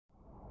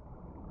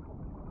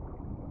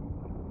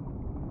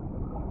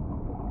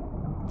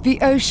The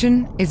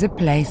ocean is a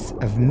place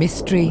of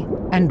mystery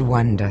and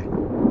wonder.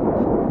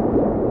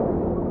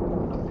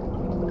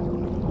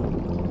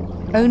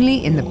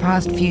 Only in the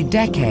past few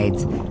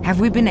decades have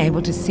we been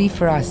able to see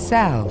for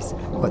ourselves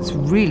what's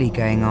really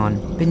going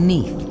on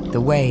beneath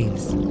the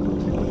waves.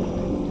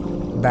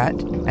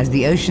 But as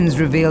the oceans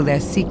reveal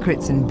their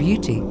secrets and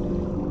beauty,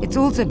 it's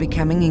also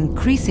becoming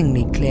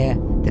increasingly clear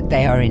that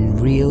they are in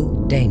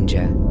real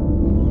danger.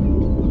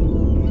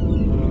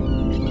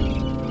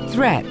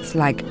 Threats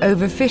like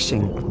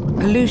overfishing,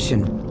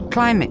 pollution,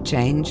 climate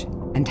change,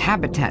 and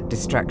habitat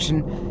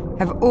destruction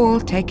have all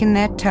taken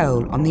their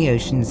toll on the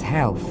ocean's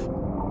health.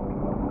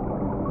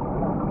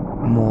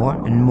 More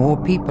and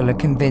more people are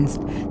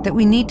convinced that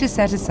we need to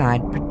set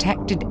aside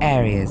protected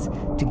areas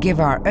to give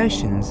our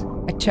oceans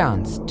a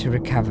chance to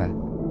recover.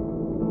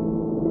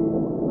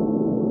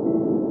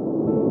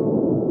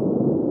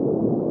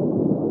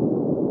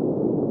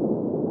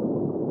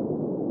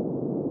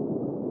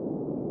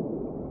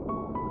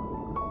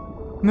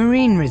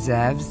 Marine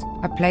reserves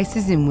are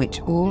places in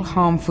which all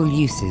harmful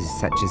uses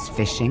such as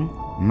fishing,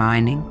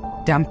 mining,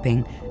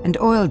 dumping, and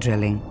oil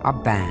drilling are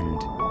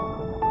banned.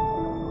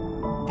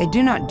 They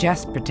do not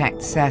just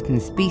protect certain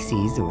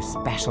species or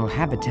special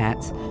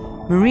habitats.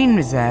 Marine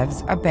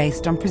reserves are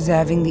based on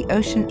preserving the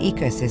ocean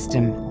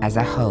ecosystem as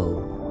a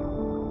whole.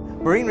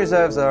 Marine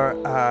reserves are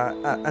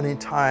an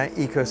entire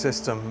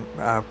ecosystem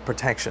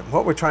protection.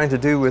 What we're trying to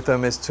do with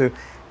them is to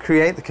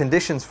create the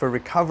conditions for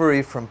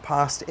recovery from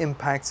past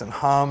impacts and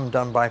harm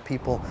done by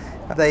people.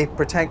 They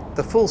protect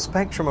the full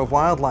spectrum of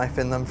wildlife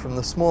in them, from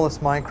the smallest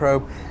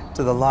microbe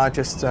to the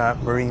largest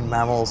marine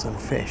mammals and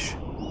fish.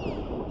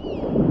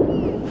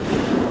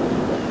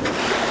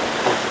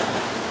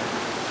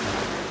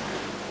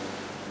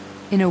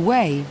 In a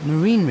way,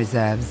 marine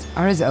reserves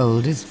are as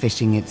old as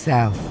fishing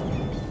itself.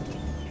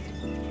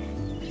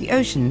 The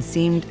ocean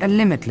seemed a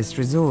limitless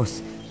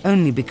resource,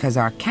 only because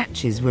our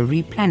catches were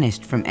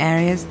replenished from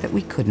areas that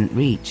we couldn't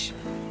reach.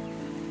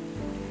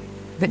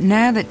 But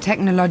now that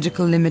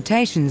technological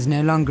limitations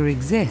no longer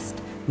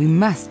exist, we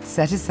must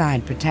set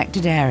aside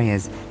protected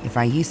areas if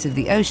our use of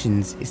the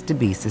oceans is to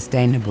be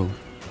sustainable.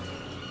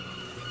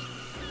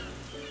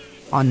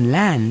 On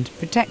land,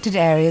 protected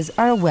areas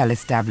are a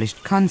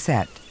well-established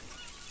concept.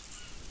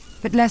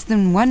 But less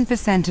than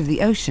 1% of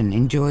the ocean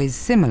enjoys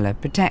similar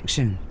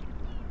protection.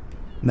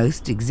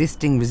 Most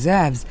existing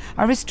reserves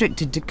are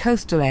restricted to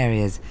coastal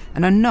areas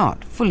and are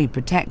not fully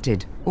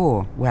protected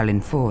or well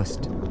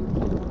enforced.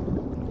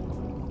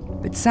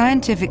 But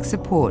scientific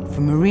support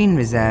for marine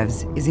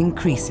reserves is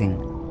increasing,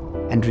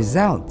 and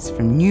results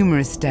from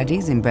numerous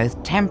studies in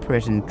both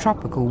temperate and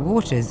tropical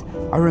waters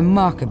are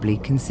remarkably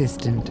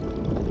consistent.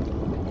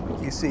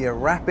 You see a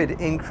rapid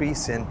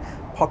increase in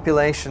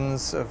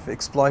populations of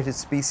exploited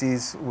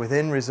species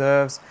within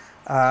reserves.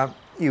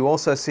 You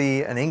also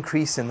see an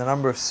increase in the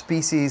number of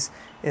species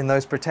in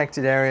those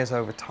protected areas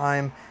over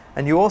time.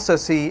 And you also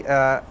see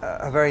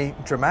a very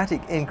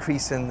dramatic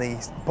increase in the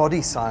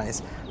body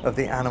size of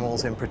the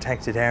animals in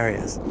protected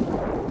areas.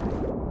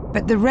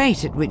 But the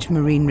rate at which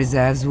marine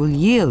reserves will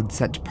yield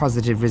such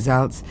positive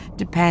results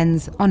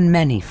depends on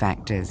many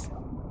factors.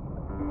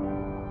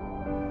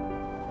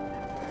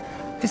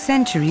 For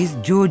centuries,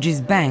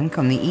 George's Bank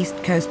on the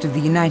east coast of the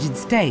United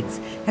States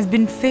has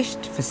been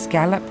fished for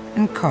scallop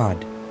and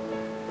cod.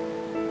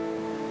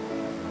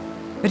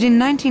 But in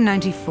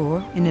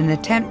 1994, in an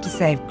attempt to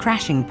save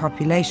crashing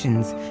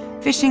populations,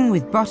 fishing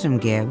with bottom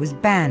gear was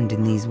banned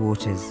in these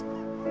waters.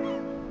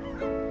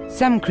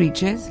 Some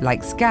creatures,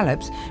 like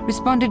scallops,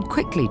 responded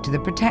quickly to the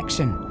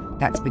protection.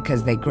 That's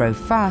because they grow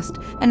fast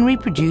and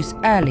reproduce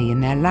early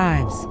in their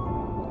lives.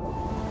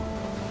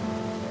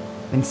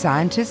 When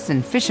scientists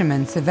and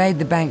fishermen surveyed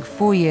the bank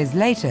 4 years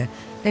later,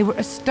 they were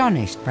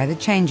astonished by the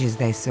changes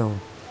they saw.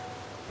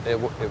 It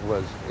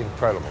was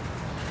incredible.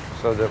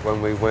 So that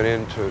when we went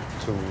in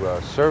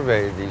to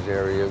survey these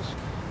areas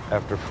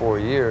after 4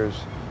 years,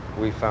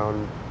 we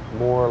found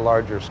more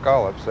larger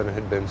scallops than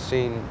had been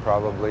seen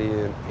probably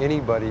in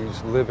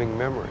anybody's living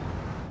memory.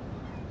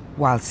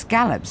 While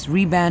scallops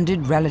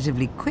rebounded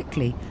relatively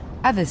quickly,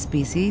 other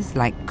species,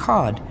 like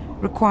cod,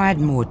 required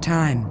more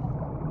time.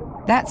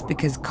 That's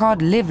because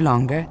cod live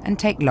longer and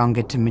take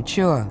longer to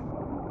mature.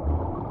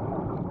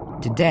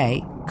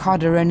 Today,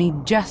 cod are only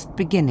just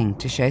beginning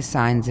to show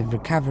signs of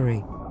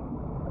recovery.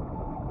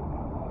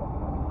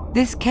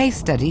 This case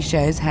study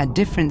shows how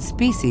different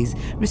species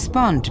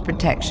respond to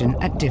protection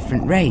at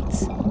different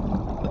rates.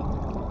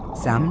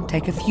 Some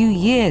take a few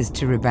years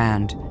to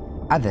rebound,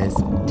 others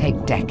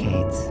take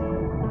decades.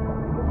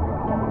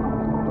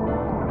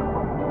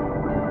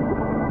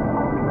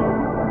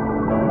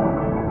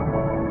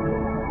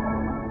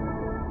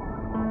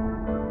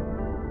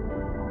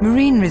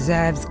 Marine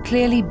reserves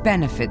clearly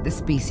benefit the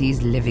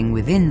species living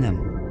within them.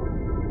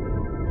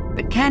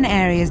 But can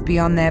areas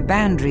beyond their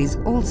boundaries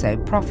also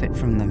profit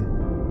from them?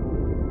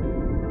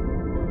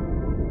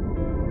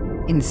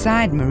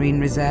 Inside marine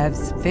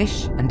reserves,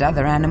 fish and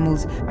other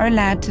animals are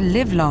allowed to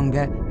live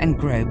longer and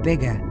grow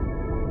bigger.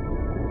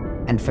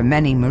 And for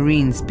many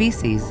marine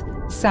species,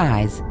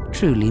 size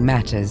truly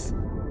matters.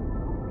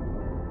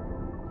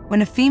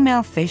 When a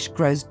female fish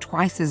grows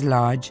twice as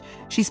large,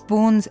 she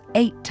spawns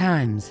 8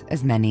 times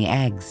as many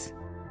eggs.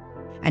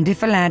 And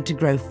if allowed to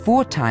grow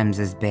 4 times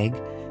as big,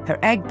 her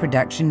egg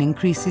production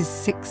increases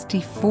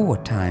 64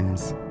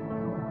 times.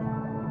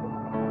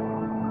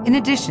 In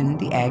addition,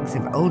 the eggs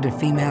of older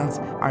females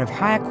are of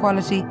higher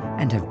quality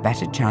and have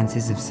better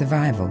chances of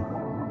survival.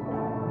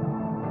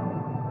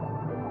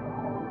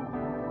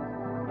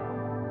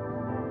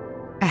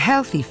 A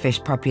healthy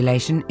fish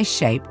population is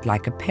shaped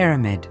like a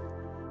pyramid.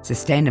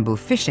 Sustainable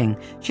fishing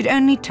should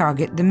only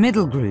target the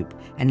middle group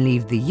and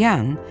leave the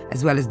young,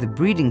 as well as the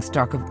breeding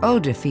stock of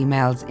older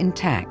females,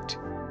 intact.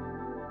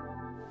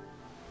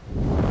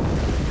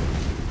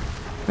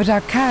 But our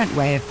current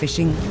way of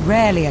fishing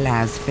rarely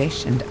allows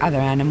fish and other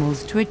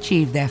animals to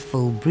achieve their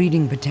full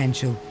breeding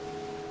potential.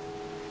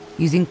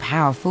 Using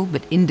powerful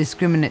but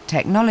indiscriminate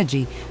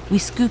technology, we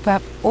scoop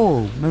up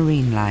all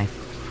marine life.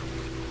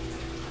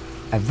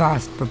 A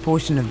vast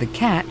proportion of the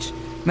catch,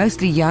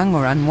 mostly young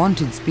or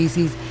unwanted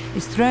species,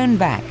 is thrown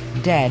back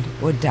dead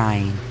or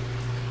dying.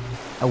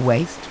 A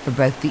waste for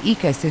both the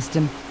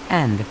ecosystem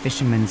and the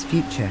fisherman's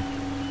future.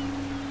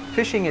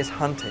 Fishing is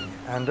hunting,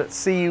 and at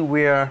sea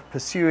we're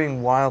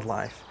pursuing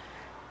wildlife.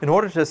 In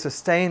order to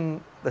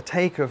sustain the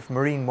take of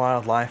marine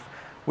wildlife,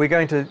 we're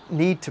going to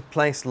need to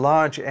place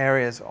large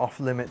areas off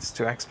limits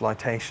to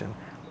exploitation.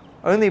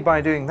 Only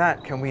by doing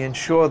that can we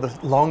ensure the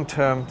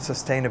long-term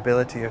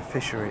sustainability of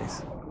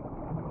fisheries.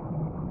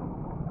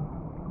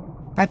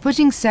 By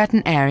putting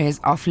certain areas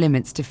off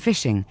limits to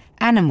fishing,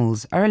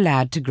 animals are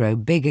allowed to grow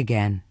big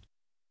again.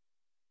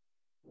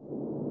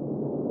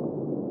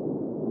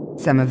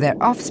 Some of their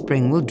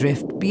offspring will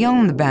drift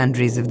beyond the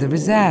boundaries of the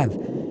reserve,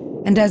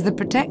 and as the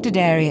protected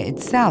area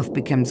itself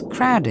becomes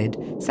crowded,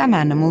 some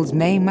animals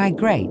may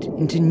migrate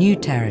into new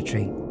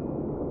territory.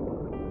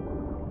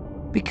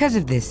 Because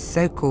of this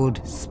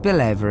so-called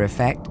spillover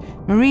effect,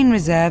 marine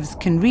reserves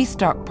can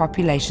restock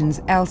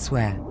populations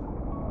elsewhere.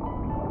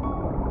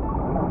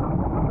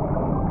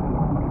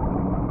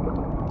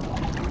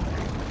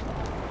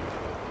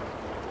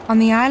 On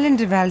the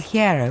island of El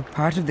Hierro,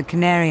 part of the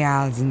Canary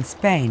Isles in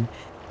Spain,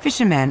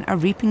 fishermen are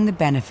reaping the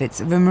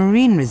benefits of a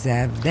marine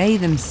reserve they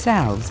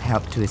themselves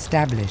helped to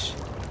establish.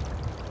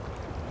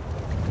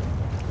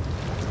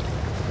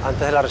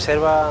 Antes de la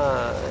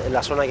reserva, en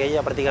la zona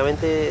aquella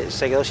prácticamente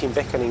se quedó sin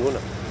pesca ninguna,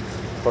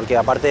 porque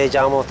aparte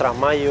echábamos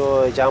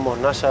trasmayo, echábamos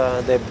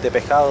nasa de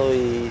pescado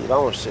y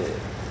vamos,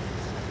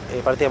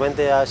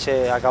 prácticamente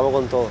se acabó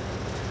con todo.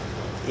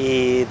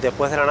 Y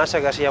después de la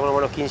nasa, que hace ya por lo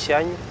menos 15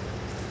 años,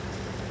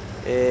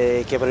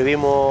 que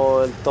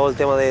prohibimos todo el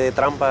tema de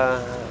trampa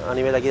a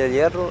nivel aquí del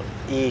Hierro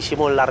y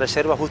hicimos la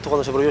reserva justo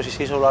cuando se prohibió,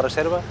 se hizo la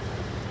reserva,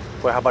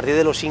 pues a partir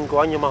de los 5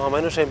 años más o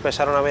menos se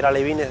empezaron a ver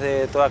alevines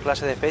de todas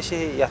clases de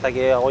especies y hasta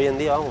que hoy en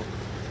día, vamos,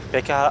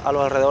 pesca a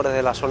los alrededores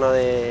de la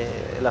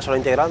zona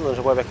integral donde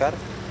se puede pescar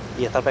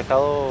y está el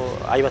pescado,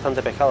 hay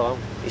bastante pescado, vamos,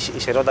 y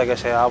se nota que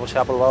se ha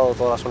poblado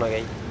toda la zona que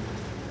hay.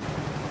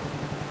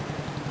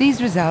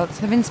 These results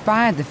have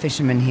inspired the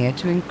fishermen here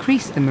to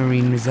increase the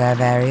marine reserve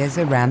areas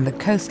around the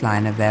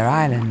coastline of their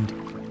island.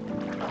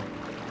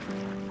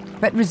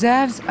 But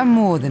reserves are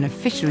more than a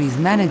fisheries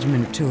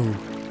management tool.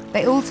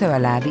 They also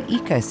allow the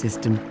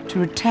ecosystem to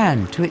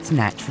return to its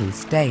natural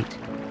state.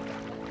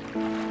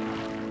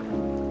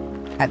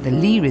 At the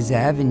Lee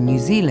Reserve in New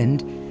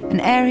Zealand,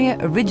 an area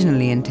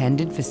originally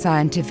intended for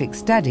scientific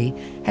study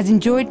has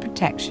enjoyed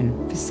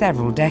protection for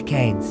several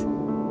decades.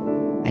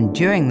 And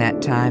during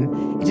that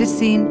time, it has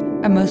seen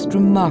a most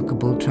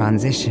remarkable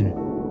transition.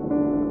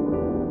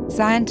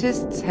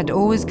 Scientists had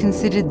always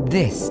considered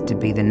this to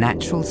be the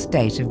natural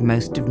state of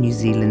most of New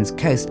Zealand's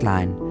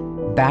coastline,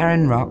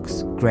 barren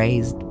rocks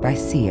grazed by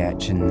sea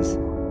urchins.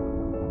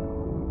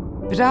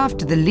 But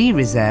after the Lee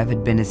Reserve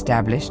had been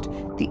established,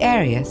 the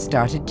area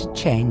started to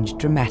change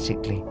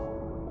dramatically.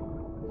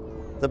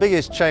 The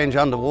biggest change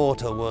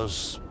underwater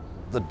was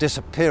the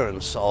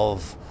disappearance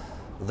of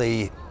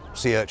the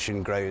sea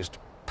urchin grazed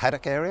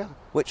paddock area,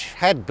 which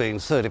had been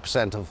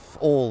 30% of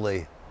all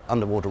the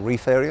underwater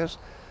reef areas.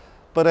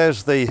 But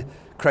as the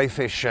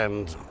crayfish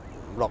and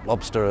rock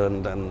lobster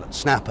and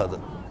snapper that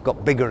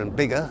got bigger and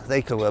bigger,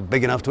 they were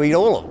big enough to eat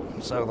all of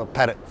them. So the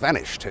paddock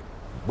vanished. It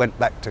went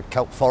back to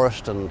kelp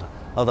forest and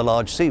other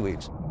large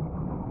seaweeds.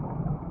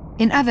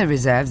 In other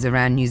reserves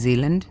around New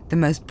Zealand, the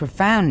most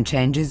profound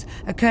changes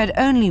occurred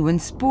only when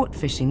sport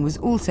fishing was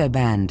also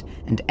banned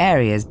and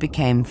areas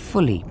became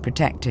fully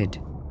protected.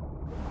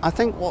 I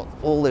think what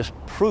all this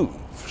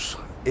proves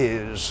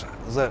is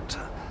that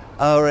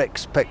our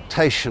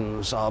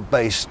expectations are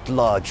based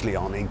largely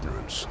on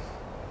ignorance.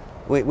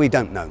 We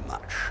don't know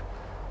much.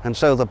 And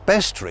so the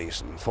best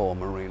reason for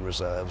marine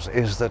reserves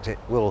is that it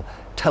will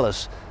tell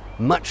us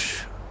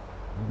much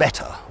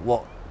better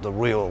what the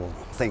real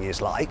thing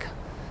is like.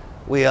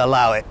 We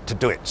allow it to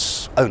do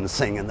its own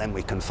thing and then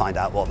we can find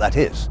out what that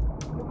is.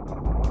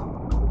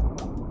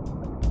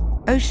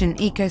 Ocean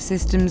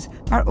ecosystems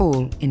are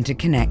all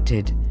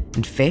interconnected,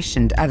 and fish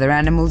and other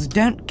animals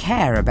don't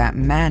care about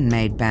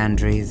man-made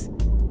boundaries.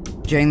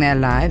 During their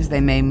lives, they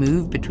may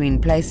move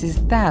between places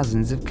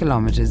thousands of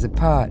kilometers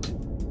apart.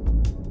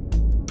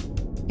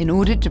 In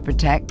order to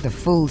protect the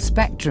full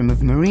spectrum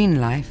of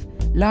marine life,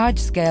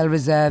 large-scale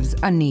reserves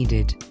are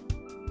needed,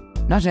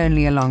 not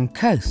only along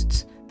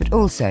coasts, but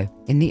also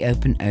in the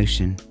open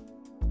ocean.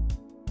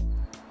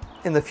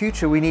 In the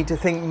future, we need to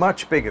think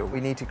much bigger. We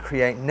need to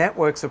create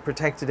networks of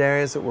protected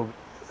areas that will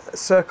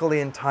circle the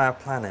entire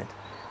planet.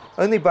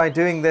 Only by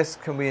doing this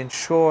can we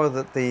ensure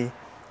that the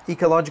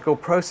ecological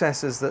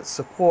processes that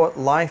support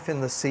life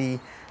in the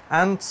sea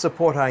and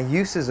support our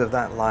uses of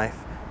that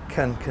life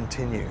can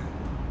continue.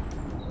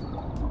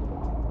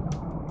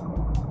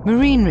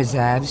 Marine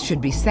reserves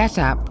should be set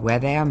up where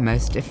they are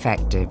most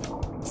effective,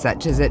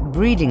 such as at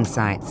breeding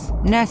sites,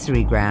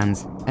 nursery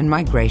grounds, and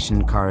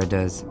migration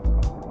corridors.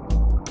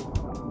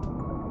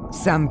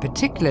 Some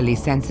particularly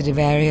sensitive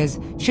areas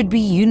should be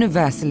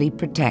universally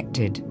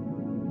protected.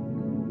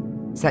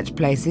 Such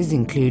places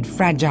include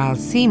fragile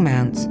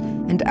seamounts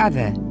and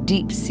other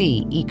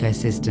deep-sea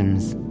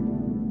ecosystems.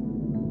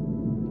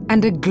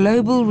 And a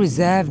global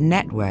reserve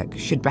network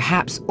should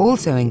perhaps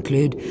also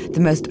include the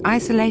most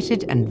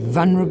isolated and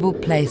vulnerable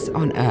place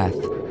on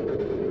Earth,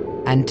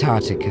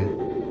 Antarctica.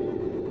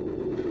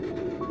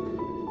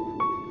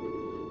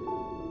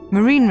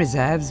 Marine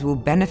reserves will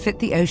benefit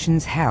the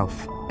ocean's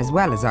health, as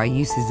well as our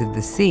uses of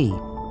the sea.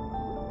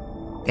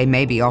 They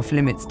may be off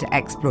limits to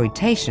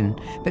exploitation,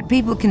 but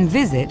people can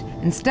visit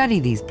and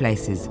study these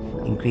places,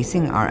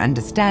 increasing our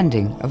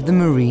understanding of the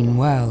marine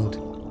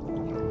world.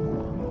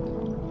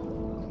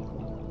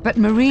 But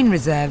marine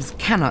reserves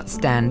cannot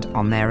stand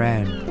on their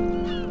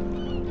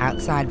own.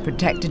 Outside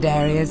protected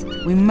areas,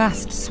 we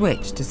must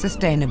switch to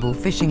sustainable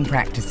fishing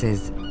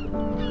practices.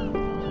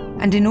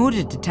 And in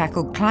order to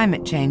tackle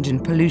climate change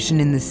and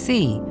pollution in the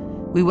sea,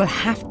 we will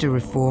have to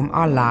reform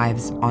our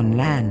lives on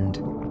land.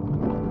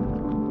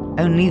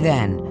 Only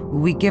then will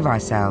we give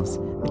ourselves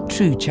a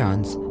true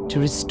chance to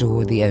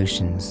restore the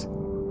oceans.